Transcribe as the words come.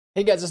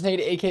Hey guys, it's Nate,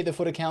 aka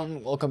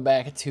TheFutAccountant. Welcome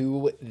back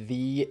to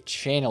the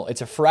channel. It's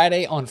a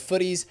Friday on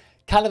Futties.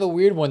 Kind of a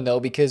weird one though,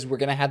 because we're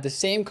going to have the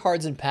same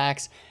cards and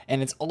packs,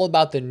 and it's all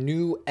about the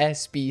new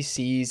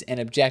SBCs and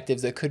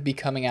objectives that could be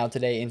coming out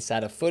today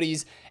inside of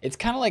Futties. It's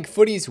kind of like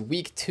Futties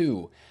Week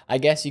 2, I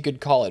guess you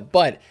could call it,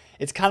 but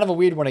it's kind of a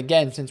weird one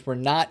again, since we're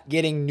not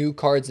getting new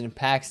cards and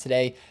packs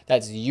today.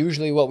 That's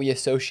usually what we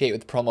associate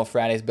with Promo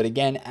Fridays, but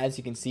again, as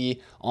you can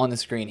see on the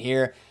screen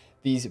here,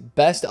 these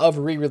best of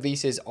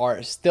re-releases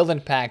are still in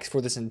packs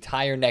for this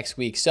entire next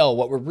week. So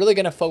what we're really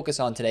going to focus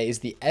on today is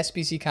the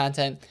SBC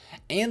content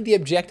and the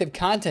objective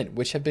content,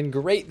 which have been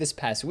great this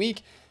past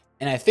week.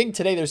 And I think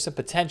today there's some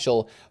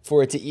potential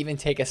for it to even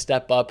take a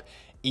step up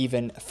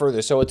even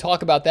further. So we'll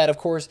talk about that. Of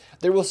course,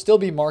 there will still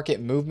be market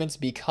movements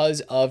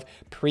because of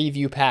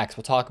preview packs.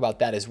 We'll talk about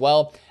that as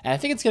well. And I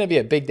think it's going to be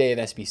a big day of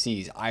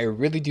SBCs. I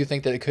really do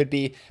think that it could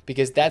be,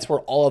 because that's where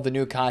all of the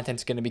new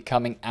content is going to be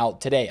coming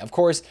out today. Of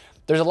course,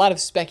 there's a lot of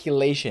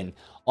speculation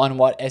on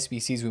what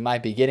SBCs we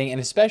might be getting, and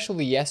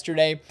especially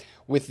yesterday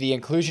with the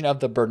inclusion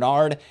of the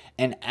Bernard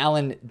and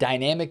Allen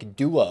dynamic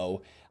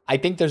duo, I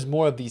think there's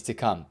more of these to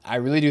come. I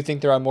really do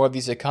think there are more of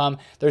these to come.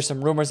 There's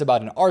some rumors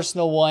about an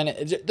Arsenal one.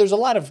 There's a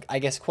lot of, I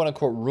guess,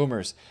 quote-unquote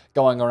rumors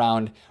going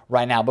around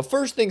right now. But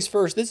first things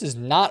first, this is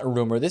not a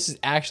rumor. This is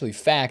actually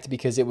fact,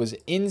 because it was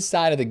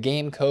inside of the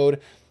game code.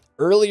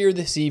 Earlier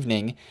this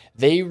evening,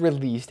 they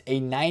released a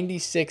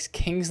 96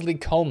 Kingsley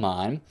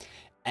Coman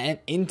and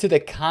into the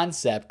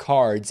concept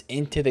cards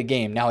into the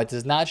game. Now, it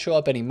does not show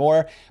up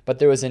anymore, but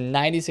there was a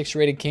 96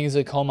 rated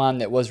Kingsley Coman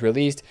that was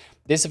released.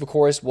 This, of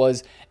course,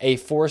 was a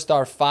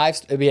 4-star,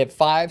 we had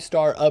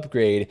 5-star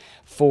upgrade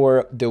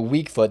for the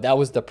weak foot. That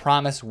was the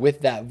promise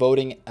with that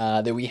voting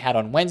that we had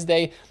on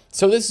Wednesday.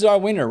 So this is our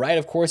winner, right?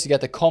 Of course, you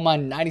got the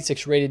Coman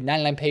 96 rated,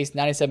 99 pace,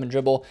 97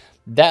 dribble.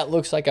 That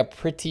looks like a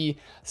pretty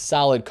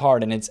solid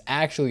card, and it's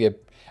actually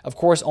of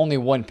course, only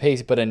 1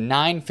 pace, but a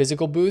 9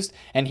 physical boost.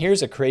 And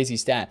here's a crazy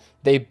stat.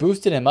 They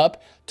boosted him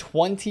up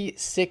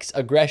 26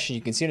 aggression.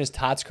 You can see on his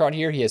TOTS card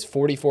here, he has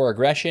 44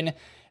 aggression.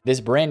 This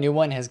brand new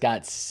one has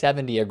got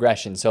 70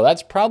 aggression. So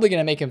that's probably going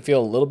to make him feel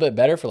a little bit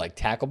better for like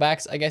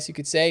tacklebacks, I guess you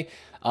could say.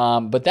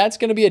 But that's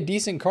going to be a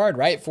decent card,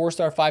 right?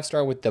 4-star,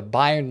 5-star with the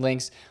Bayern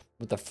links,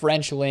 with the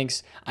French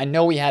links. I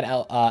know we had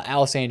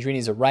Alessandrini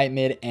as a right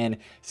mid and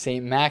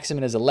St.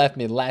 Maximin as a left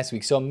mid last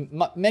week. So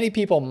many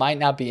people might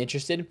not be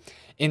interested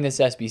in this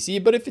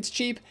SBC, but if it's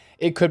cheap,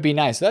 it could be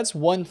nice. So that's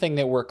one thing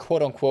that we're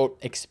quote unquote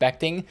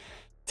expecting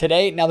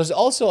today. Now, there's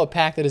also a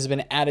pack that has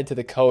been added to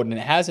the code, and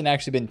it hasn't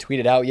actually been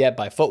tweeted out yet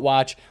by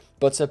Footwatch,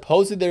 but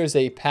supposedly there's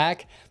a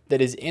pack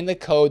that is in the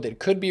code that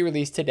could be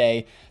released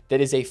today that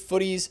is a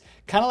Futties,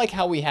 kind of like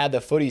how we had the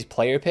Futties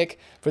player pick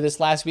for this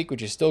last week,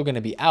 which is still going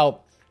to be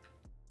out.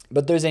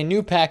 But there's a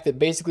new pack that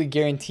basically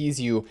guarantees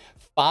you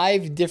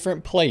 5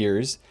 different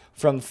players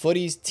from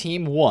Futties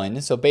Team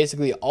 1. So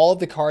basically all of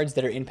the cards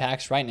that are in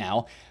packs right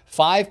now,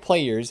 5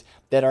 players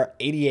that are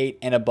 88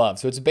 and above.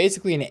 So it's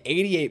basically an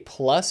 88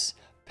 plus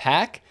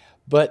pack,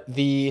 but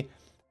the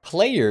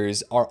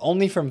players are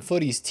only from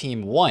Futties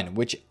Team 1,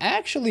 which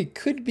actually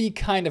could be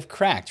kind of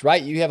cracked,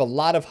 right? You have a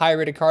lot of high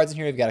rated cards in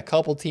here. You've got a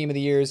couple Team of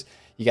the Years.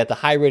 You got the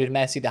high rated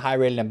Messi, the high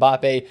rated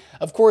Mbappe.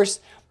 Of course,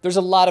 there's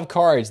a lot of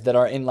cards that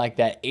are in like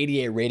that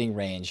 88 rating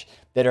range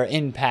that are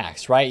in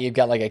packs, right? You've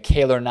got like a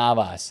Keylor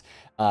Navas,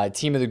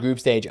 team of the group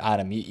stage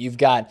item. You've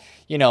got,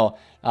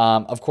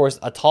 of course,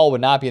 Atal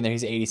would not be in there.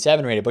 He's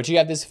 87 rated, but you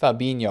have this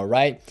Fabinho,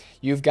 right?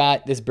 You've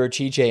got this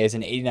Berchiche as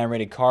an 89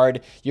 rated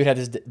card. You'd have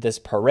this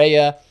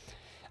Pereira.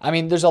 I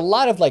mean, there's a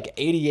lot of like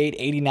 88,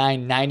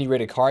 89, 90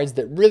 rated cards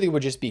that really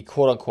would just be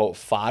quote unquote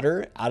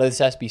fodder out of this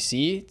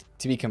SBC,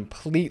 to be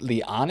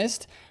completely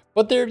honest.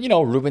 But they're,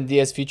 Ruben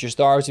Diaz Future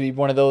Stars would be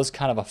one of those,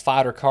 kind of a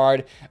fodder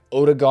card.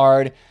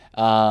 Odegaard,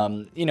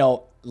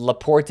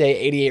 Laporte,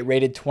 88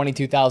 rated,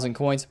 22,000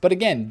 coins. But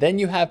again, then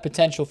you have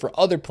potential for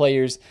other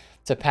players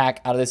to pack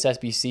out of this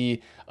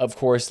SBC, of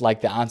course, like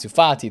the Ansu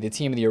Fati, the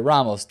Team of the Year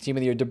Ramos, Team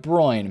of the Year De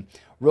Bruyne.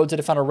 Road to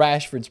the final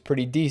Rashford's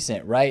pretty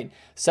decent, right?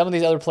 Some of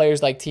these other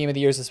players like Team of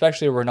the Years,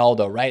 especially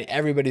Ronaldo, right?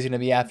 Everybody's going to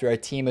be after a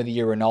Team of the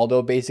Year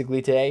Ronaldo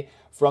basically today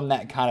from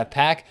that kind of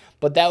pack.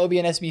 But that would be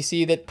an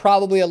SBC that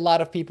probably a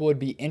lot of people would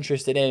be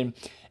interested in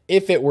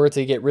if it were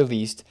to get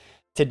released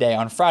today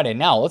on Friday.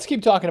 Now, let's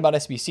keep talking about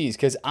SBCs,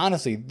 because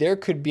honestly, there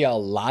could be a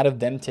lot of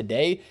them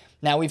today.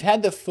 Now, we've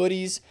had the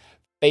Futties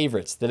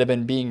favorites that have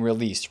been being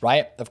released,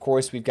 right? Of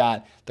course, we've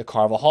got the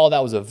Carvajal.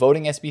 That was a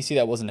voting SBC.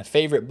 That wasn't a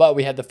favorite, but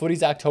we had the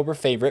Futties October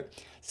favorite,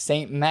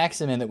 St.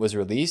 Maximin, that was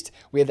released.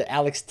 We had the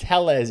Alex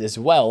Tellez as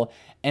well.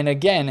 And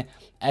again,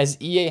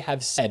 as EA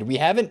have said, we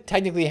haven't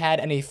technically had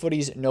any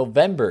Futties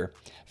November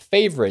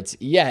favorites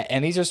yet,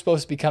 and these are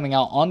supposed to be coming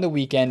out on the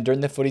weekend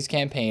during the Futties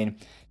campaign.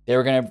 They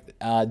were going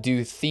to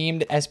do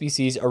themed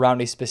SBCs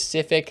around a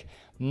specific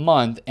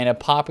month and a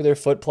popular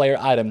foot player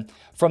item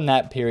from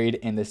that period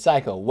in the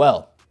cycle.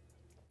 Well,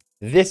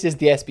 this is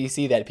the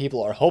SBC that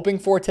people are hoping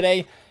for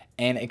today,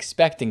 and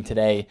expecting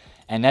today.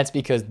 And that's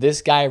because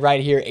this guy right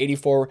here,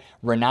 84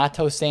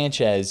 Renato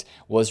Sanches,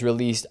 was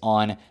released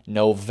on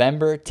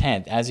November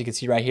 10th. As you can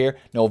see right here,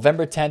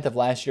 November 10th of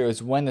last year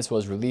is when this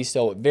was released.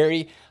 So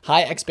very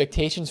high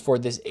expectations for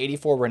this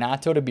 84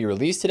 Renato to be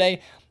released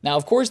today. Now,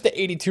 of course,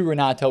 the 82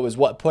 Renato is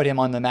what put him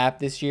on the map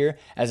this year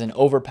as an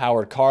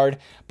overpowered card.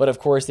 But of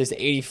course, this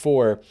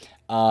 84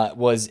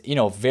 was,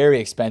 very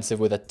expensive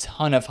with a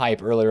ton of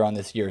hype earlier on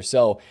this year.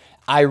 So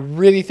I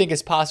really think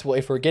it's possible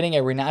if we're getting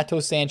a Renato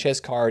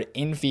Sanches card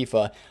in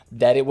FIFA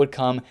that it would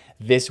come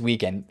this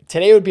weekend.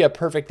 Today would be a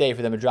perfect day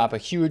for them to drop a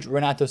huge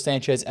Renato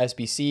Sanches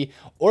SBC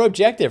or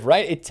objective,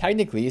 right? It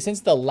technically,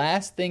 since the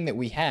last thing that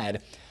we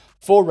had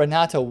for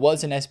Renato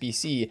was an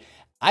SBC,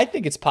 I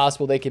think it's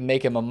possible they can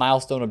make him a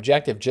milestone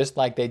objective just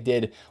like they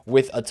did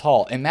with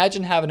Atal.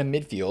 Imagine having a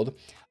midfield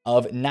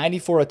of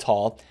 94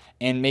 Atal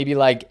and maybe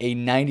like a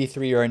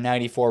 93 or a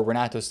 94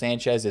 Renato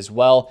Sanches as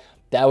well.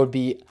 That would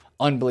be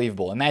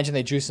unbelievable. Imagine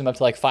they juice him up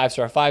to like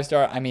 5-star,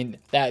 5-star. I mean,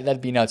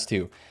 that'd be nuts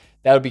too.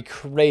 That would be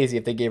crazy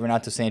if they gave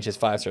Renato Sanches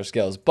 5-star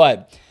skills.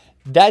 But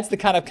that's the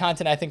kind of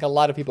content I think a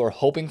lot of people are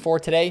hoping for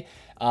today.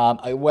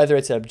 Whether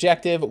it's an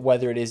objective,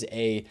 whether it is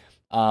a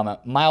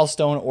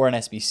milestone or an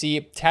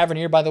SBC.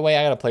 Tavernier, by the way,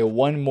 I got to play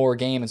one more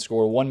game and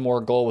score one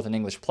more goal with an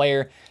English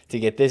player to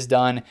get this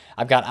done.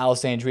 I've got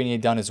Alessandrini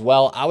done as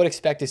well. I would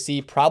expect to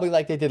see, probably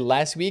like they did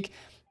last week,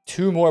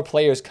 2 more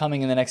players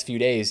coming in the next few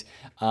days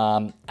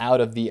out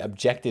of the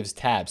objectives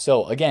tab.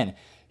 So again,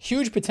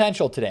 huge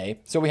potential today.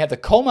 So we have the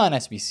Coman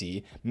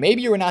SBC,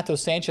 maybe a Renato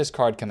Sanches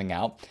card coming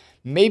out.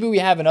 Maybe we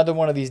have another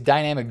one of these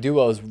dynamic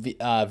duos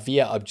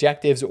via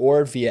objectives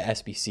or via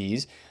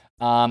SBCs.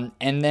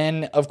 And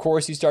then, of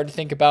course, you start to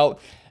think about,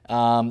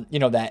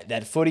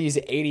 that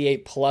Futties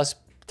 88 plus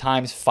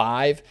times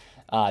 5.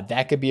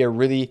 That could be a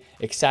really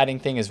exciting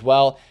thing as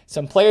well.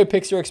 Some player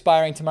picks are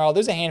expiring tomorrow.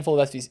 There's a handful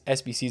of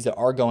SBCs that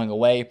are going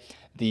away.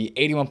 The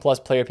 81 plus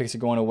player picks are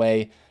going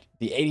away.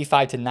 The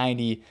 85 to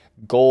 90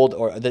 gold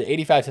or the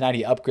 85 to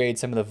 90 upgrades,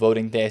 some of the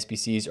voting day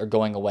SBCs are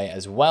going away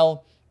as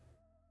well.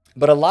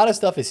 But a lot of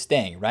stuff is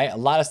staying, right? A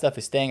lot of stuff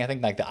is staying. I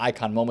think like the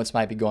icon moments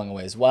might be going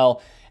away as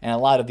well. And a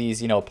lot of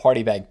these,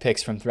 party bag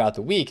picks from throughout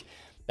the week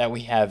that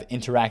we have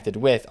interacted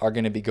with are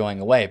going to be going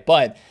away.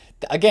 But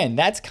again,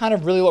 that's kind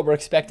of really what we're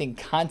expecting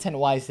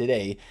content-wise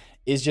today,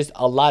 is just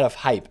a lot of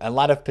hype, a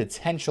lot of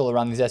potential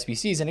around these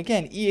SBCs. And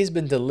again, EA has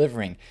been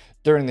delivering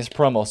during this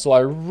promo. So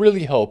I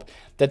really hope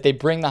that they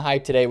bring the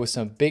hype today with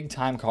some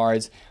big-time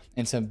cards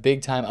and some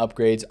big-time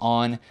upgrades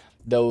on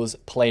those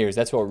players.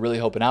 That's what we're really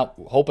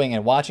hoping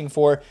and watching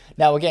for.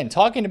 Now, again,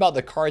 talking about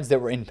the cards that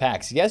were in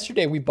packs.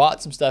 Yesterday, we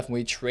bought some stuff and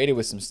we traded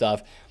with some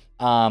stuff.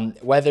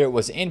 Whether it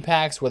was in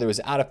packs, whether it was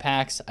out of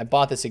packs. I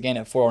bought this again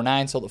at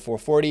 409, sold at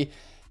 440.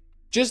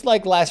 Just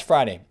like last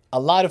Friday,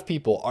 a lot of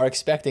people are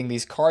expecting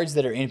these cards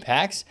that are in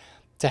packs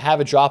to have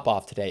a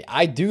drop-off today.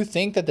 I do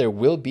think that there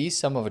will be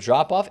some of a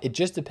drop-off. It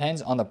just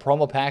depends on the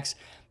promo packs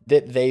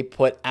that they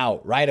put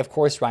out, right? Of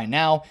course, right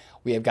now,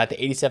 we have got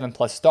the 87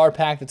 plus star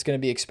pack that's going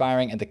to be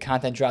expiring at the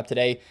content drop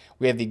today.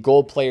 We have the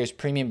Gold Players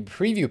Premium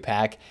Preview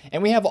pack,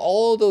 and we have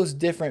all those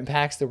different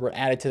packs that were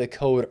added to the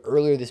code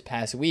earlier this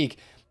past week.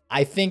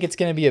 I think it's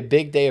going to be a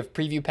big day of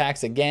preview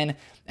packs again,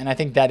 and I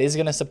think that is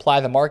going to supply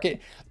the market.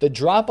 The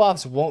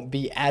drop-offs won't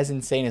be as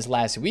insane as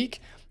last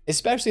week,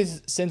 especially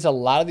since a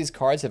lot of these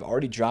cards have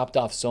already dropped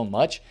off so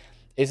much.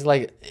 It's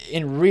like,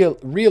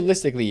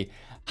 realistically,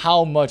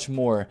 how much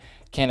more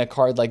can a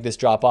card like this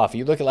drop off?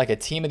 You look at like a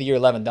Team of the Year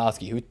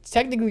Lewandowski, who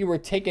technically we're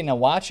taking a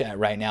watch at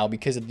right now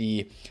because of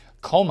the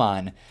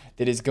Coman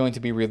that is going to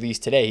be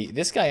released today.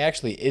 This guy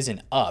actually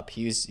isn't up.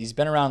 He's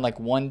been around like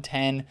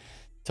 110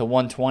 to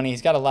 120.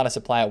 He's got a lot of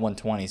supply at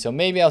 120. So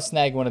maybe I'll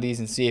snag one of these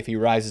and see if he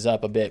rises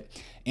up a bit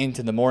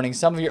into the morning.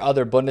 Some of your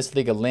other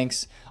Bundesliga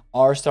links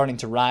are starting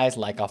to rise,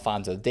 like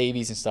Alphonso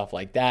Davies and stuff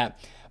like that.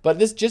 But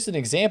this is just an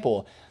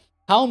example.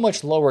 How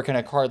much lower can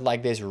a card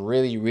like this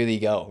really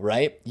go,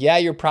 right? Yeah,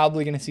 you're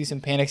probably going to see some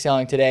panic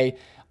selling today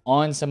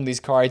on some of these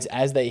cards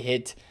as they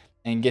hit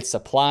and get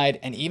supplied.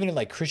 And even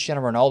like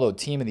Cristiano Ronaldo,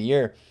 Team of the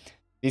Year,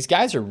 these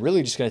guys are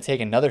really just going to take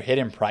another hit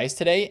in price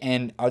today.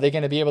 And are they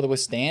going to be able to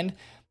withstand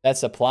that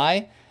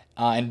supply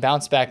and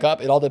bounce back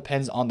up? It all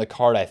depends on the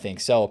card, I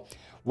think. So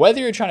whether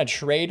you're trying to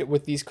trade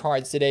with these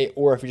cards today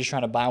or if you're just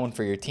trying to buy one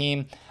for your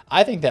team,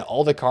 I think that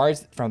all the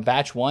cards from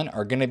batch 1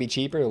 are going to be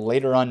cheaper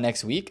later on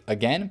next week.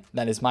 Again,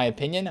 that is my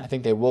opinion. I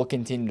think they will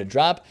continue to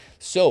drop.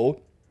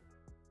 So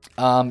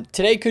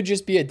today could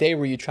just be a day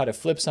where you try to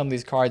flip some of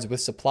these cards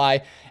with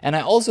supply. And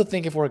I also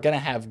think if we're going to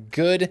have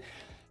good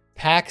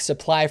pack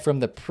supply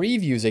from the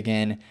previews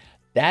again,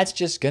 that's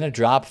just going to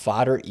drop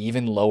fodder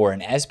even lower.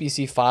 And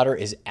SBC fodder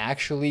is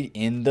actually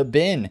in the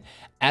bin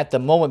at the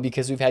moment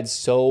because we've had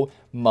so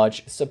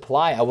much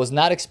supply. I was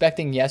not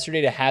expecting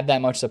yesterday to have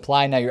that much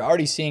supply. Now you're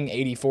already seeing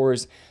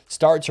 84s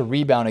start to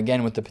rebound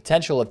again with the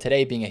potential of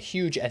today being a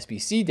huge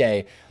SBC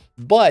day.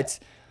 But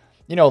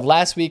you know,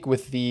 last week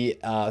with the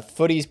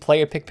Futties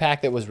player pick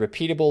pack that was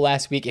repeatable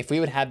last week, if we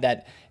would have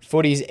that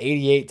Futties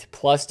 88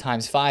 plus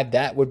times 5,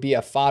 that would be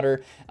a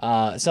fodder,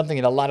 something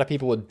that a lot of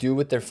people would do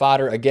with their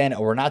fodder. Again, a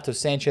Renato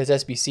Sanches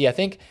SBC. I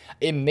think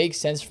it makes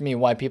sense for me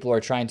why people are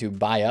trying to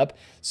buy up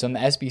some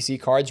SBC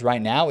cards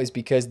right now is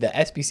because the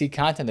SBC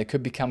content that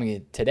could be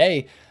coming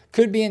today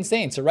could be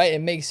insane. So, right,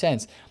 it makes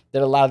sense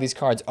that a lot of these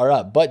cards are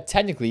up. But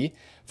technically,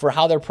 for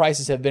how their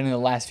prices have been in the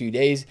last few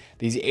days,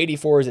 these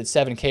 84s at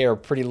 7K are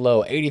pretty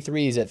low.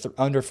 83s at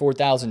under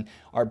 4,000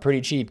 are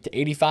pretty cheap.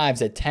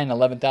 85s at 10,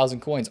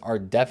 11,000 coins are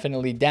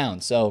definitely down.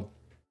 So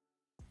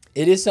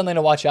it is something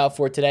to watch out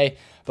for today.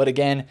 But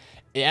again,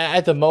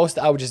 at the most,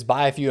 I would just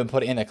buy a few and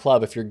put it in a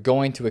club if you're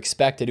going to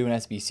expect to do an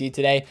SBC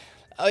today.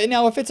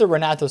 Now, if it's a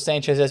Renato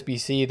Sanches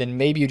SBC, then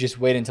maybe you just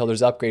wait until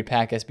there's upgrade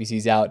pack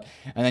SBCs out,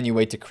 and then you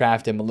wait to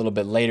craft him a little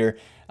bit later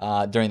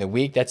during the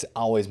week. That's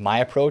always my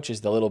approach, is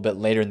the little bit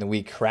later in the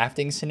week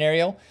crafting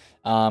scenario.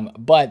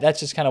 But that's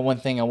just kind of one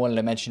thing I wanted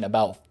to mention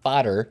about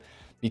fodder,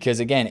 because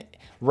again,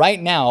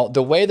 right now,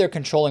 the way they're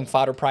controlling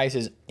fodder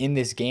prices in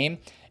this game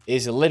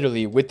is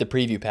literally with the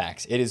preview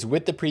packs. It is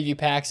with the preview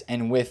packs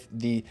and with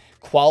the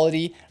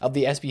quality of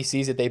the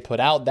SBCs that they put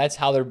out. That's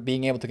how they're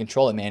being able to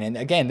control it, man. And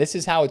again, this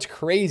is how it's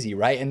crazy,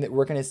 right? And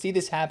we're going to see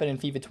this happen in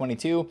FIFA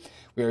 22.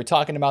 We were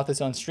talking about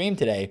this on stream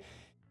today.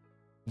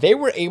 They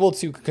were able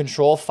to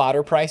control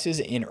fodder prices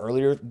in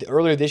earlier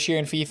this year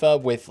in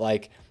FIFA with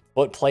like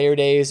FUT player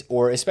days,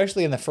 or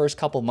especially in the first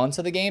couple months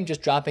of the game,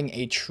 just dropping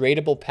a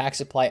tradable pack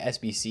supply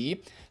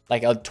SBC,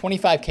 like a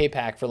 25K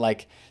pack for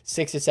like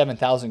 6,000 to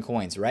 7,000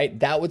 coins, right?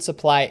 That would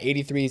supply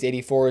 83s,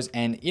 84s,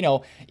 and, you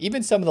know,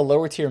 even some of the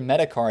lower tier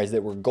meta cards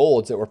that were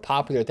golds that were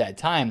popular at that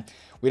time.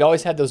 We'd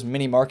always had those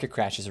mini market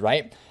crashes,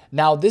 right?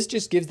 Now, this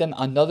just gives them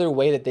another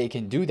way that they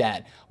can do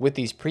that with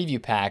these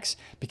preview packs,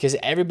 because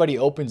everybody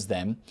opens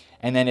them.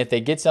 And then if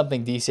they get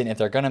something decent, if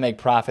they're going to make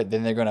profit,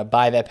 then they're going to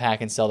buy that pack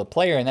and sell the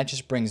player. And that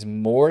just brings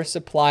more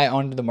supply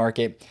onto the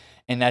market.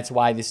 And that's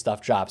why this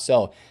stuff drops.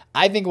 So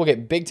I think we'll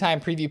get big time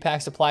preview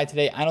pack supply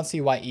today. I don't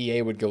see why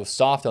EA would go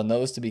soft on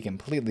those, to be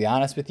completely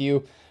honest with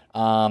you.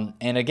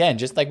 And again,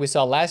 just like we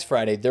saw last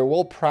Friday, there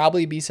will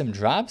probably be some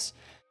drops,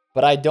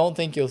 but I don't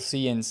think you'll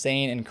see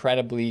insane,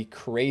 incredibly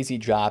crazy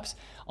drops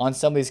on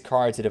some of these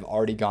cards that have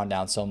already gone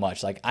down so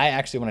much. Like, I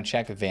actually want to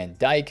check with Van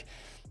Dijk.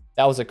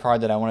 That was a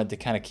card that I wanted to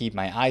kind of keep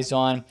my eyes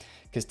on,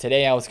 because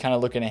today I was kind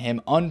of looking at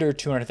him under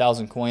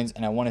 200,000 coins,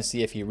 and I want to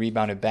see if he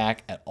rebounded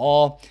back at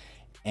all.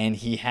 And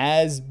he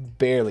has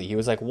barely. He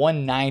was like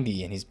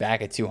 190 and he's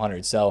back at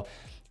 200. So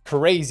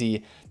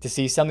crazy to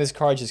see some of these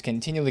cards just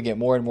continually get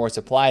more and more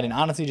supplied, and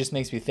honestly just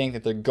makes me think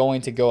that they're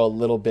going to go a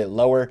little bit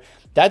lower.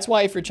 That's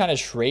why if you're trying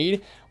to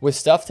trade with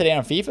stuff today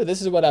on FIFA,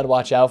 this is what I'd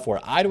watch out for.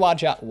 I'd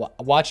watch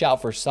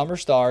out for Summer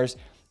Stars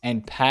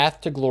and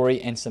Path to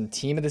Glory and some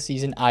Team of the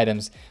Season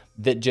items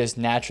that just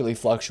naturally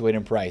fluctuate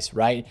in price,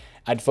 right?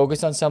 I'd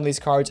focus on some of these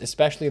cards,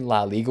 especially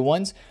La Liga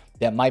ones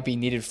that might be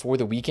needed for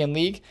the weekend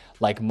league,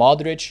 like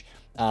Modric,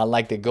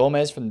 like the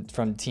Gomez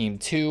from Team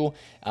 2,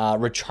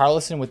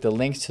 Richarlison with the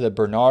links to the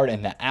Bernard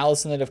and the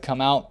Allison that have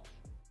come out,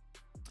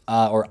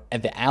 or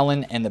the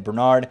Allen and the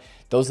Bernard.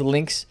 Those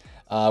links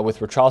with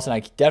Richarlison, I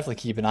definitely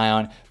keep an eye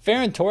on.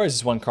 Ferran Torres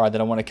is one card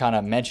that I want to kind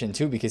of mention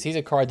too, because he's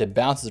a card that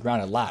bounces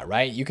around a lot,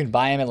 right? You can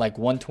buy him at like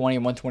 120,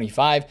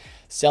 125,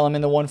 sell him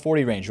in the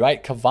 140 range,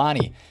 right?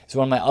 Cavani is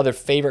one of my other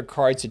favorite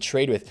cards to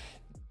trade with.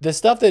 The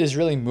stuff that is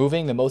really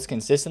moving the most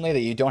consistently,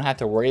 that you don't have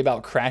to worry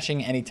about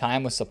crashing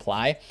anytime with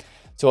supply,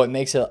 so it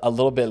makes it a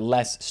little bit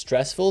less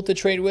stressful to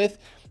trade with,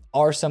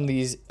 are some of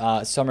these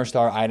Summer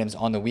Star items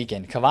on the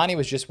weekend. Cavani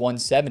was just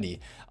 170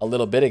 a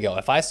little bit ago.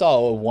 If I saw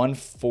a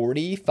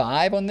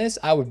 145 on this,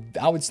 I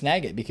would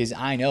snag it, because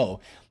I know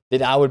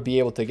that I would be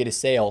able to get a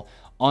sale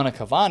on a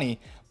Cavani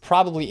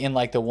probably in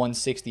like the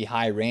 160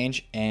 high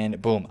range,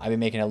 and boom, I'd be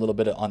making a little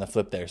bit on the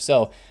flip there.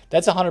 So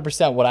that's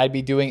 100% what I'd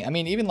be doing. I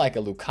mean, even like a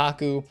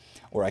Lukaku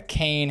or a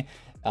Kane,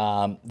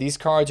 these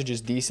cards are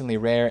just decently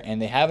rare, and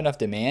they have enough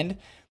demand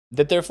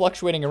that they're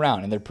fluctuating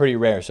around, and they're pretty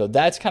rare. So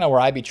that's kind of where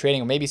I'd be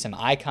trading, or maybe some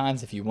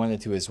icons if you wanted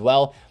to as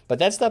well. But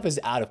that stuff is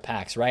out of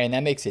packs, right? And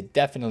that makes it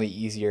definitely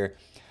easier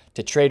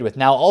to trade with.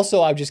 Now, also,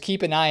 I would just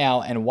keep an eye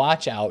out and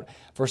watch out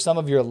for some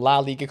of your La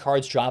Liga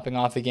cards dropping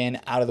off again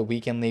out of the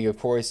weekend league, of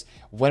course.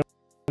 When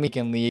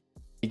weekend league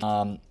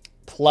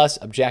plus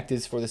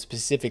objectives for the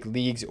specific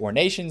leagues or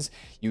nations,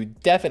 you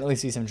definitely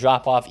see some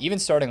drop off, even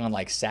starting on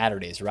like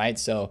Saturdays, right?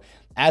 So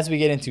as we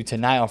get into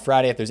tonight on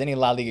Friday, if there's any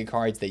La Liga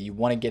cards that you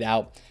want to get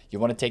out, you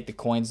want to take the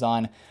coins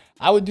on,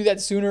 I would do that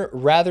sooner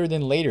rather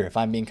than later, if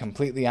I'm being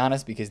completely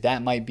honest, because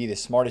that might be the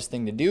smartest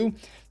thing to do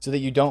so that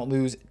you don't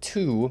lose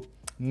too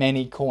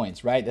many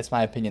coins, right? That's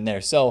my opinion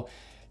there. So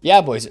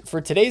yeah, boys,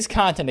 for today's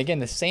content, again,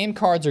 the same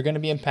cards are going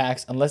to be in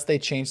packs unless they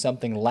change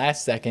something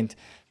last second.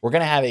 We're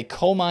going to have a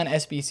Coman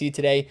SBC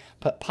today,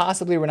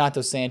 possibly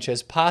Renato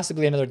Sanches,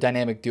 possibly another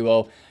dynamic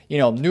duo, you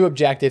know, new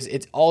objectives.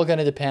 It's all going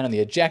to depend on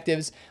the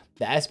objectives.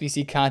 The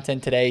SBC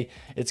content today,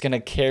 it's going to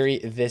carry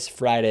this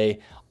Friday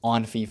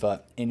on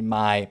FIFA, in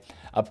my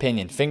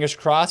opinion. Fingers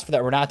crossed for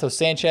that Renato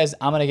Sanches.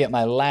 I'm going to get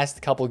my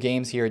last couple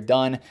games here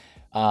done.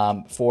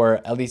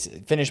 for at least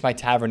finish my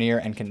Tavernier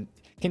and can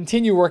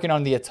continue working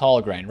on the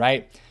Atal grind,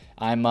 right?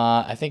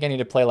 I think I need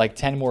to play like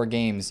 10 more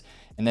games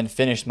and then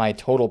finish my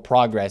total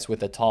progress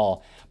with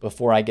Atal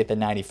before I get the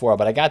 94.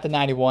 But I got the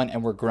 91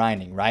 and we're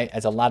grinding, right?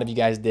 As a lot of you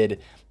guys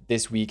did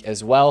this week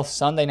as well.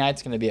 Sunday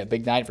night's going to be a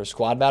big night for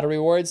squad battle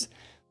rewards.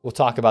 We'll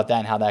talk about that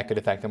and how that could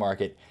affect the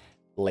market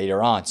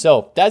later on.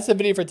 So that's the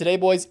video for today,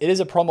 boys. It is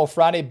a promo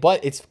Friday,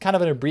 but it's kind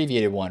of an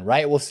abbreviated one,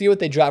 right? We'll see what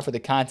they drop for the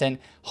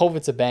content. Hope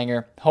it's a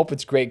banger. Hope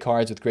it's great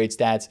cards with great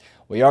stats.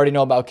 We already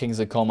know about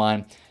Kingsley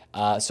Coman.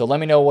 So let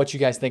me know what you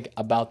guys think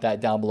about that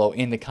down below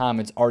in the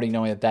comments, already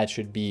knowing that that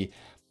should be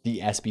the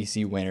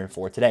SBC winner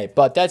for today.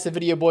 But that's the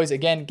video, boys.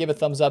 Again, give a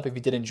thumbs up if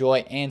you did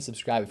enjoy and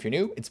subscribe if you're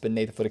new. It's been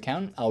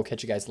TheFutAccountant. I will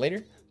catch you guys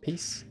later.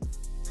 Peace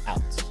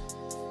out.